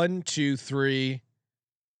had 1, 2, 3.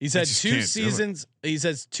 He's had 2 seasons. He's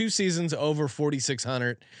had 2 seasons over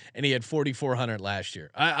 4,600, and he had 4,400 last year.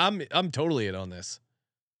 I'm totally in on this.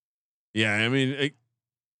 Yeah, I mean,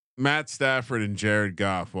 Matt Stafford and Jared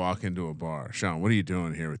Goff walk into a bar. Sean, what are you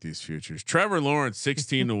doing here with these futures? Trevor Lawrence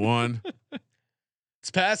 16-1. It's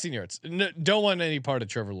passing yards. No, don't want any part of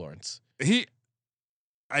Trevor Lawrence.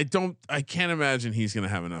 I can't imagine he's going to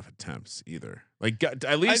have enough attempts either. Like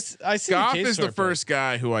at least I see Goff is the first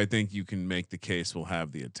guy who I think you can make the case will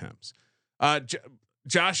have the attempts.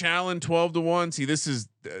 Josh Allen 12-1. See, this is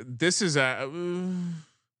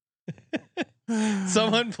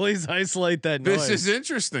someone please isolate that noise. This is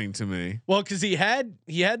interesting to me. Well, because he had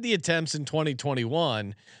the attempts in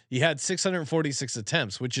 2021. He had 646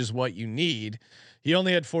 attempts, which is what you need. He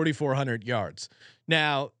only had 4,400 yards.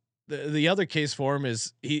 Now, the other case for him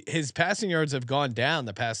is his passing yards have gone down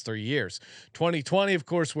the past 3 years. 2020, of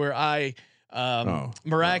course, where I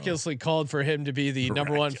miraculously called for him to be the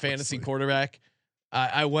number one fantasy quarterback.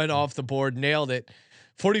 I went off the board, nailed it.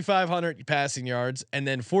 4,500 passing yards, and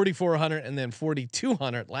then 4,400, and then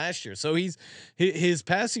 4,200 last year. So his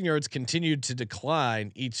passing yards continued to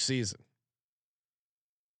decline each season.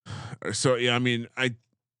 So yeah, I mean,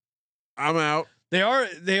 I'm out. They are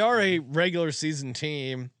a regular season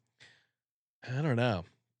team. I don't know.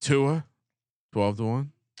 Tua, 12-1.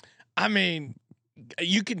 I mean,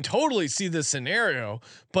 you can totally see the scenario,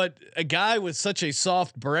 but a guy with such a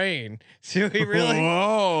soft brain, do he really?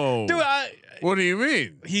 Whoa! What do you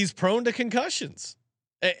mean? He's prone to concussions,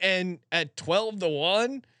 and at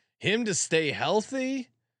 12-1, him to stay healthy.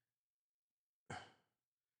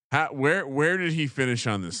 Where did he finish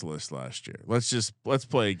on this list last year? Let's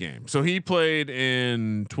play a game. So he played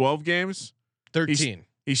in 12 games. 13.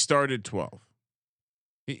 He started 12.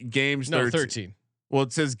 Games 13. Well,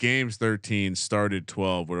 it says games 13, started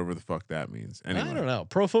 12, whatever the fuck that means. Anyway. I don't know.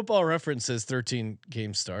 Pro Football Reference says 13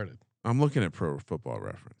 games started. I'm looking at Pro Football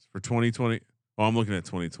Reference for 2020. Oh, I'm looking at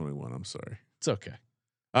 2021. I'm sorry. It's okay.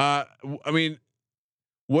 I mean,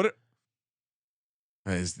 what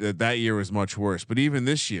is that year was much worse, but even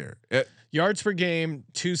this year, yards per game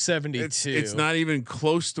 272. It's not even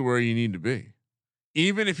close to where you need to be.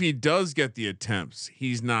 Even if he does get the attempts,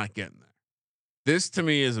 he's not getting there. This to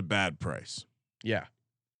me is a bad price. Yeah.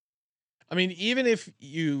 I mean, even if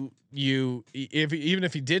even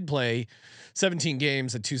if he did play 17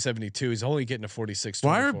 games at 272, he's only getting a 46.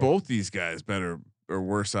 Why are both these guys better or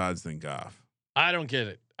worse odds than Goff? I don't get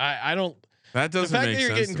it. I don't. That doesn't make sense. The fact make that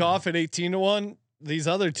you're sense getting Goff at 18-1, these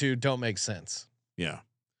other two don't make sense. Yeah.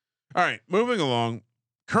 All right, moving along.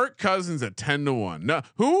 Kirk Cousins at 10-1. Now,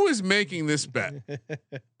 who is making this bet?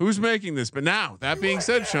 Who's making this? But now, that being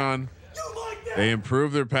said, Sean, they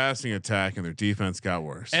improved their passing attack and their defense got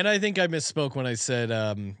worse. And I think I misspoke when I said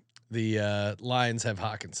the Lions have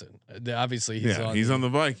Hawkinson. Obviously, he's on the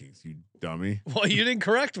Vikings. You dummy. Well, you didn't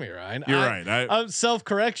correct me, Ryan. You're right. I'm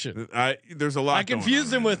self-correction. There's a lot. I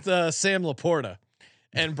confused him with Sam Laporta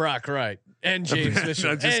and Brock Wright and James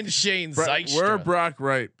Mitchell and Shane Zystra. We're a Brock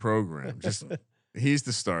Wright program. Just he's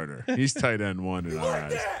the starter. He's tight end 1 in our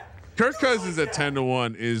eyes. Kirk Cousins at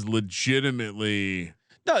 10-1 is legitimately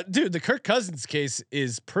No, dude, the Kirk Cousins case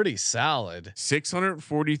is pretty solid.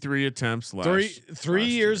 643 attempts last Three last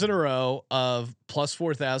years year. in a row of plus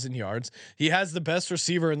 4,000 yards. He has the best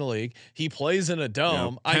receiver in the league. He plays in a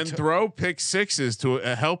dome. Can throw pick sixes to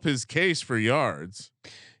help his case for yards.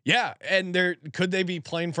 Yeah, and could they be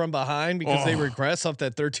playing from behind because they regress off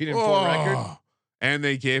that 13-4 record? And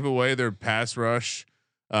they gave away their pass rush,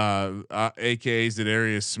 AKAs at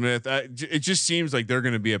Darius Smith. It just seems like they're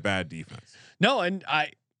going to be a bad defense. No, and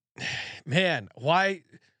why?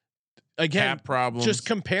 Again, Cap problems. Just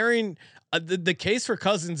comparing the case for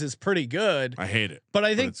Cousins is pretty good. I hate it, but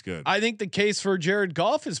I think it's good. I think the case for Jared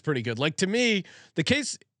Goff is pretty good. Like, to me, the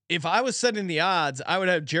case, if I was setting the odds, I would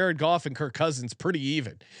have Jared Goff and Kirk Cousins pretty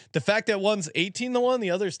even. The fact that one's 18-1,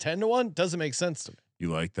 the other's 10-1 doesn't make sense to me.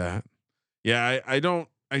 You like that? Yeah, I don't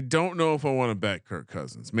know if I want to bet Kirk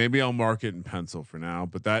Cousins. Maybe I'll mark it in pencil for now.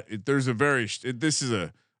 But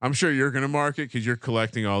I'm sure you're going to mark it because you're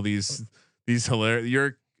collecting all these hilarious.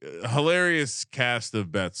 You're a hilarious cast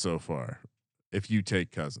of bets so far. If you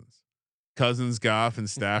take Cousins, Goff, and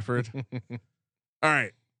Stafford. All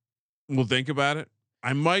right, we'll think about it.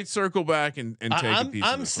 I might circle back and take a piece.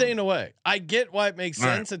 I'm staying away. I get why it makes All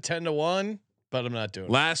sense at 10-1, but I'm not doing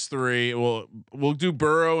it. Last three. We'll do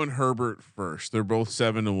Burrow and Herbert first. They're both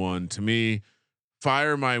 7-1. To me,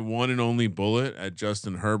 fire my one and only bullet at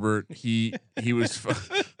Justin Herbert. He was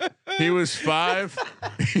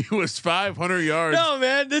 500 yards. No,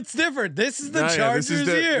 man, that's different. This is the Chargers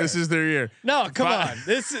year. This is their year. No, come on.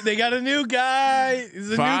 They got a new guy.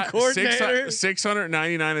 He's a new coordinator.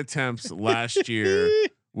 699 attempts last year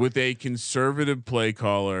with a conservative play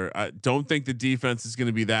caller. I don't think the defense is going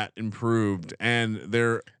to be that improved, and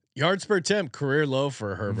they're yards per attempt career low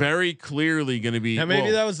for Herbert. Very clearly going to be. Now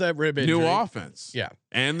maybe that was that rib injury. New offense. Yeah,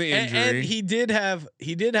 and the injury. And he did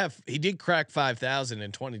crack 5,000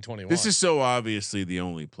 in 2021. This is so obviously the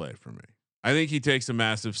only play for me. I think he takes a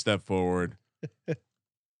massive step forward.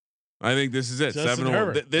 I think this is it. Justin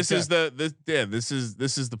 7-1. This okay.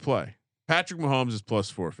 is the play. Patrick Mahomes is plus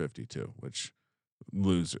 452, which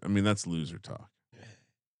loser. I mean, that's loser talk.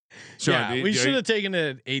 Sean, yeah, we should have taken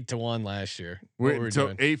it at 8-1 last year. We're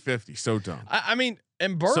doing 850. So dumb. I mean,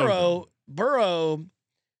 and Burrow,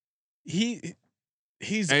 he's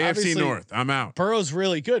AFC North. I'm out. Burrow's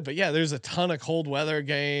really good, but yeah, there's a ton of cold weather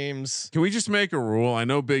games. Can we just make a rule? I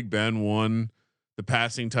know Big Ben won the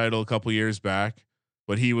passing title a couple years back,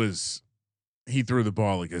 but he threw the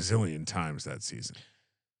ball like a zillion times that season.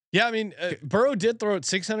 Yeah, I mean, Burrow did throw it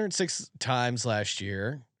 606 times last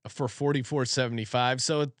year for 4,475.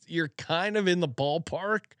 So you're kind of in the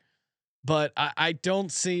ballpark, but I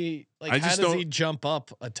don't see how does he jump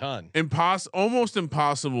up a ton? Almost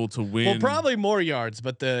impossible to win. Well, probably more yards,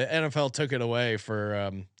 but the NFL took it away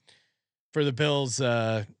for the Bills.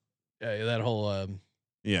 That whole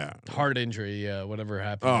heart injury, whatever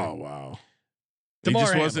happened. Oh wow.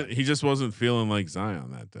 He just wasn't feeling like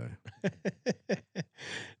Zion that day.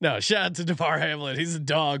 No, shout out to DeMar Hamlin. He's a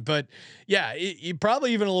dog, but yeah, you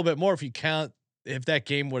probably even a little bit more if you count if that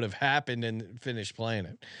game would have happened and finished playing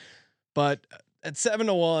it. But at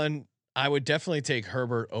 7-1, I would definitely take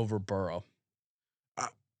Herbert over Burrow.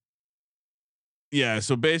 Yeah.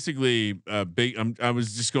 So basically, I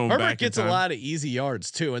was just going. Herbert back gets a lot of easy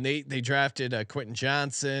yards too, and they drafted Quentin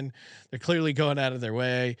Johnson. They're clearly going out of their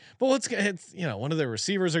way. But one of their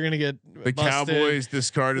receivers are going to get the busted. Cowboys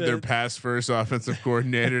discarded their pass first offensive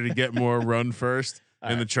coordinator to get more run first,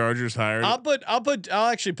 and the Chargers hired.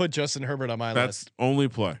 I'll actually put Justin Herbert on my list. That's only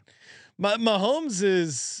play. Mahomes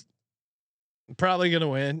is probably going to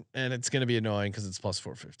win, and it's going to be annoying because it's plus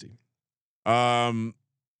 450.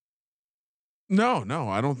 No,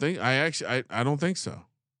 I don't think. I don't think so.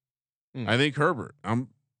 I think Herbert. I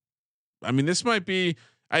mean, this might be.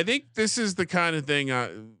 I think this is the kind of thing.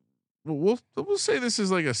 We'll say this is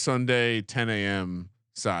like a Sunday 10 a.m.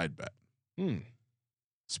 side bet.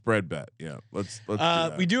 Spread bet. Yeah, let's. Do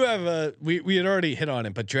that. We do have we had already hit on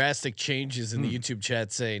it, but drastic changes in the YouTube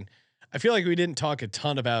chat saying, I feel like we didn't talk a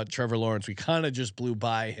ton about Trevor Lawrence. We kind of just blew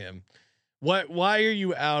by him. Why are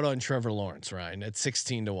you out on Trevor Lawrence, Ryan, at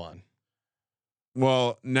 16-1?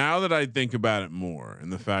 Well, now that I think about it more,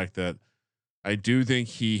 and the fact that I do think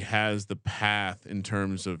he has the path in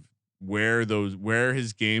terms of where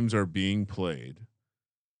his games are being played.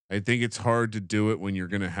 I think it's hard to do it when you're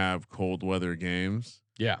going to have cold weather games.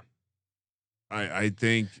 Yeah. I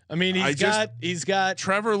think. I mean, he's got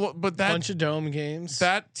Trevor, but that bunch of dome games.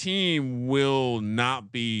 That team will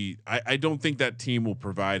not be. I don't think that team will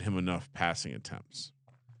provide him enough passing attempts.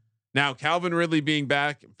 Now, Calvin Ridley being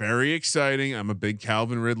back, very exciting. I'm a big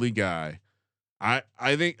Calvin Ridley guy.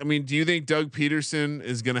 I think. I mean, do you think Doug Peterson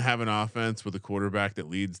is going to have an offense with a quarterback that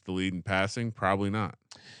leads the lead in passing? Probably not.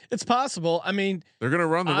 It's possible. I mean, They're going to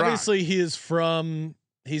run the obviously rock. he's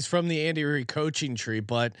from the Andy Reid coaching tree,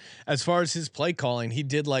 but as far as his play calling, he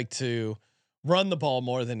did like to run the ball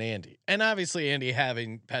more than Andy. And obviously Andy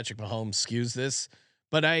having Patrick Mahomes skews this,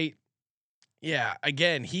 but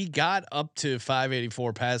again, he got up to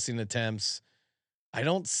 584 passing attempts. I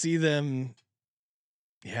don't see them.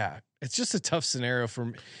 Yeah, it's just a tough scenario for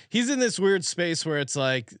me. He's in this weird space where it's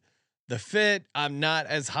like the fit. I'm not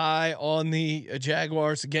as high on the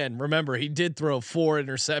Jaguars. Again, remember he did throw 4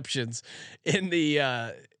 interceptions in the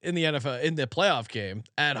NFL in the playoff game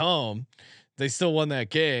at home. They still won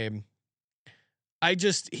that game.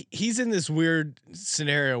 He's in this weird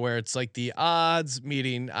scenario where it's like the odds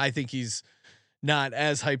meeting. I think he's not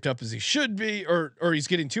as hyped up as he should be, or he's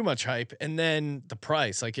getting too much hype, and then the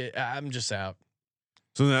price. I'm just out.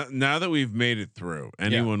 So now that we've made it through,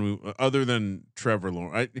 anyone other than Trevor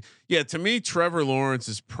Lawrence, to me, Trevor Lawrence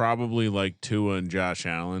is probably like Tua and Josh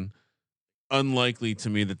Allen. Unlikely to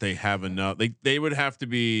me that they have enough. They would have to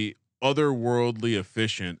be otherworldly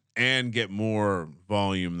efficient and get more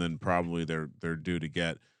volume than probably they're due to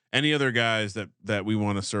get. Any other guys that we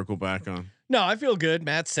want to circle back on? No, I feel good.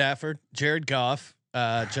 Matt Stafford, Jared Goff,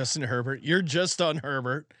 Justin Herbert. You're just on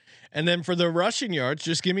Herbert, and then for the rushing yards,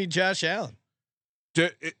 just give me Josh Allen.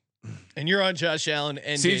 And you're on Josh Allen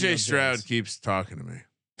and CJ Stroud keeps talking to me.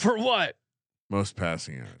 For what? Most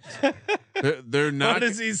passing yards. they're not. What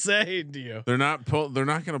is he saying to you? They're not going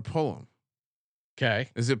to pull him. Okay.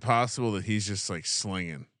 Is it possible that he's just like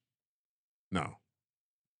slinging? No.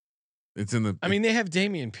 It's in the. I mean, they have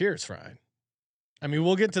Damian Pierce, Ryan. I mean,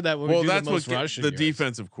 we'll get to that when we do that's the most what rushing the yards.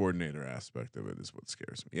 defensive coordinator aspect of it is what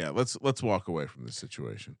scares me. Yeah, let's walk away from this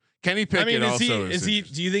situation. Kenny Pickett is he?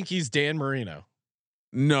 Do you think he's Dan Marino?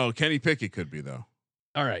 No, Kenny Pickett could be though.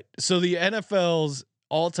 All right. So the NFL's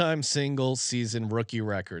all-time single season rookie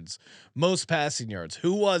records, most passing yards.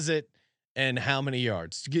 Who was it, and how many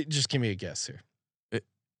yards? Just give me a guess here.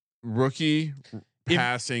 Rookie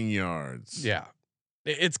passing yards. Yeah,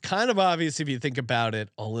 it's kind of obvious if you think about it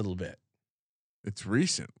a little bit. It's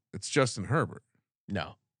recent. It's Justin Herbert.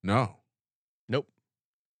 No. Nope.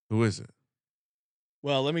 Who is it?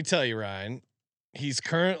 Well, let me tell you, Ryan. He's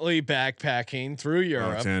currently backpacking through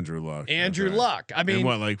Europe. It's Andrew Luck. Luck. I mean, and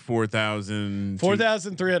what, like 4,000?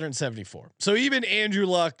 4,374. So even Andrew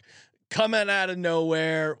Luck coming out of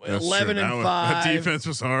nowhere, That's 11 true. and 5. That defense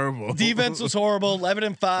was horrible. 11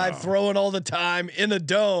 and 5, throwing all the time in the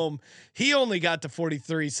dome. He only got to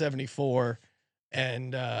 4,374,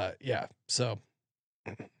 and so.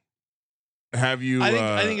 Have you?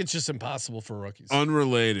 I think it's just impossible for rookies.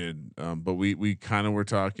 Unrelated, but we kind of were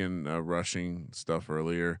talking rushing stuff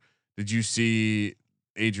earlier. Did you see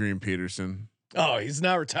Adrian Peterson? Oh, he's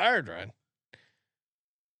not retired, Ryan.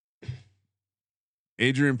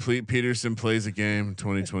 Adrian Peterson plays a game in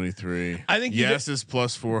 2023. I think yes is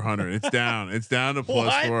plus 400. It's down. It's down to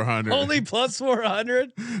plus 400. Only plus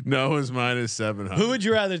 400. No is minus 700. Who would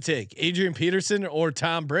you rather take, Adrian Peterson or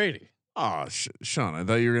Tom Brady? Oh, Sean, I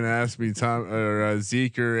thought you were going to ask me Tom or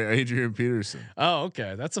Zeke or Adrian Peterson. Oh,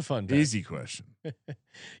 okay, that's a fun. Easy question.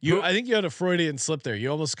 I think you had a Freudian slip there.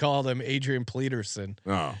 You almost called him Adrian Peterson.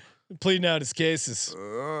 Oh, pleading out his cases.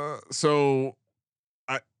 So,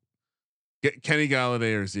 I get Kenny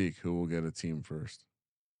Galladay or Zeke. Who will get a team first?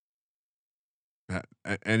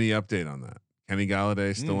 Any update on that? Kenny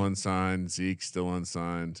Galladay still unsigned. Zeke still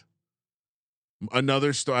unsigned.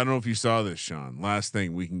 Another story. I don't know if you saw this, Sean. Last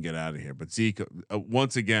thing, we can get out of here. But Zeke,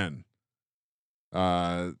 once again,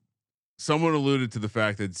 someone alluded to the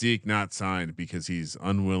fact that Zeke not signed because he's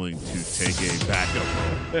unwilling to take a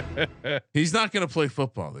backup role. He's not going to play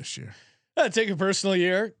football this year. Take a personal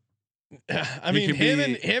year. I mean,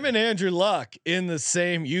 him and Andrew Luck in the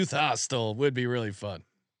same youth hostel would be really fun.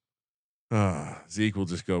 Zeke will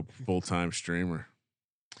just go full-time streamer.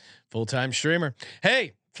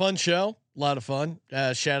 Hey, fun show. A lot of fun.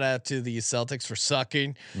 Shout out to the Celtics for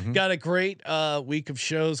sucking. Got a great week of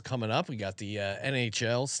shows coming up. We got the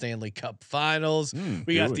NHL Stanley Cup Finals.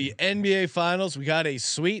 We got the NBA Finals. We got a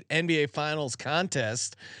sweet NBA Finals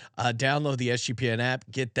contest. Download the SGPN app.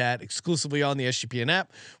 Get that exclusively on the SGPN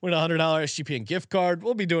app. Win a $100 SGPN gift card.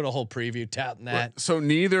 We'll be doing a whole preview, touting that. So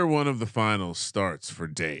neither one of the finals starts for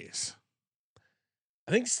days.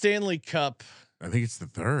 I think Stanley Cup. I think it's the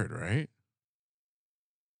third, right?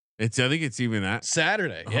 I think it's even at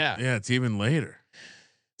Saturday. Yeah. Yeah. It's even later.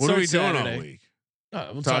 What are we doing all week?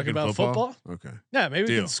 We'll talk about football. Okay. Yeah, maybe we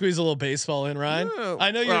Deal. can squeeze a little baseball in, Ryan. Yeah.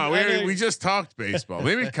 I know you. Well, we just talked baseball.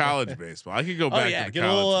 Maybe college baseball. I could go back to the get a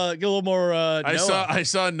college. little more. I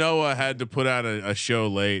saw Noah had to put out a show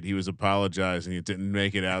late. He was apologizing. It didn't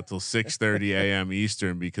make it out till 6:30 a.m.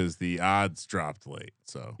 Eastern because the odds dropped late.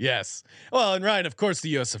 So yes. Well, and Ryan, of course,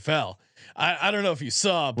 the USFL. I don't know if you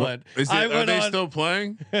saw, but are they still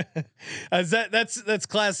playing? That's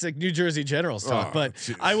classic New Jersey Generals talk. Oh, but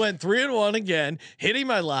geez. I went 3-1 again, hitting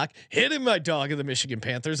my lock, hitting my dog of the Michigan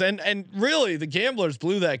Panthers, and really the gamblers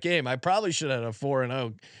blew that game. I probably should have had a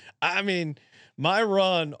 4-0. I mean, my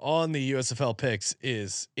run on the USFL picks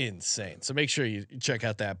is insane. So make sure you check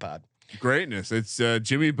out that pod. Greatness. It's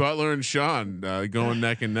Jimmy Butler and Sean going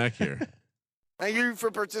neck and neck here. Thank you for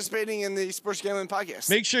participating in the Sports Gambling Podcast.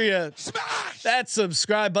 Make sure you smash that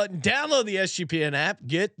subscribe button, download the SGPN app,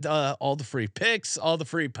 get all the free picks, all the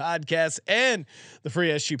free podcasts, and the free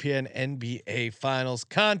SGPN NBA Finals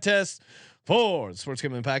contest for the Sports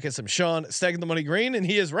Gambling Podcast. I'm Sean, stacking the money green, and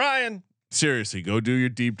he is Ryan. Seriously, go do your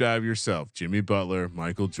deep dive yourself. Jimmy Butler,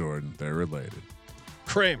 Michael Jordan, they're related.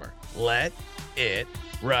 Kramer, let it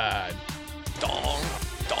ride. Dong,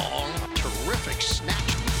 dong. Terrific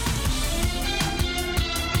snatch.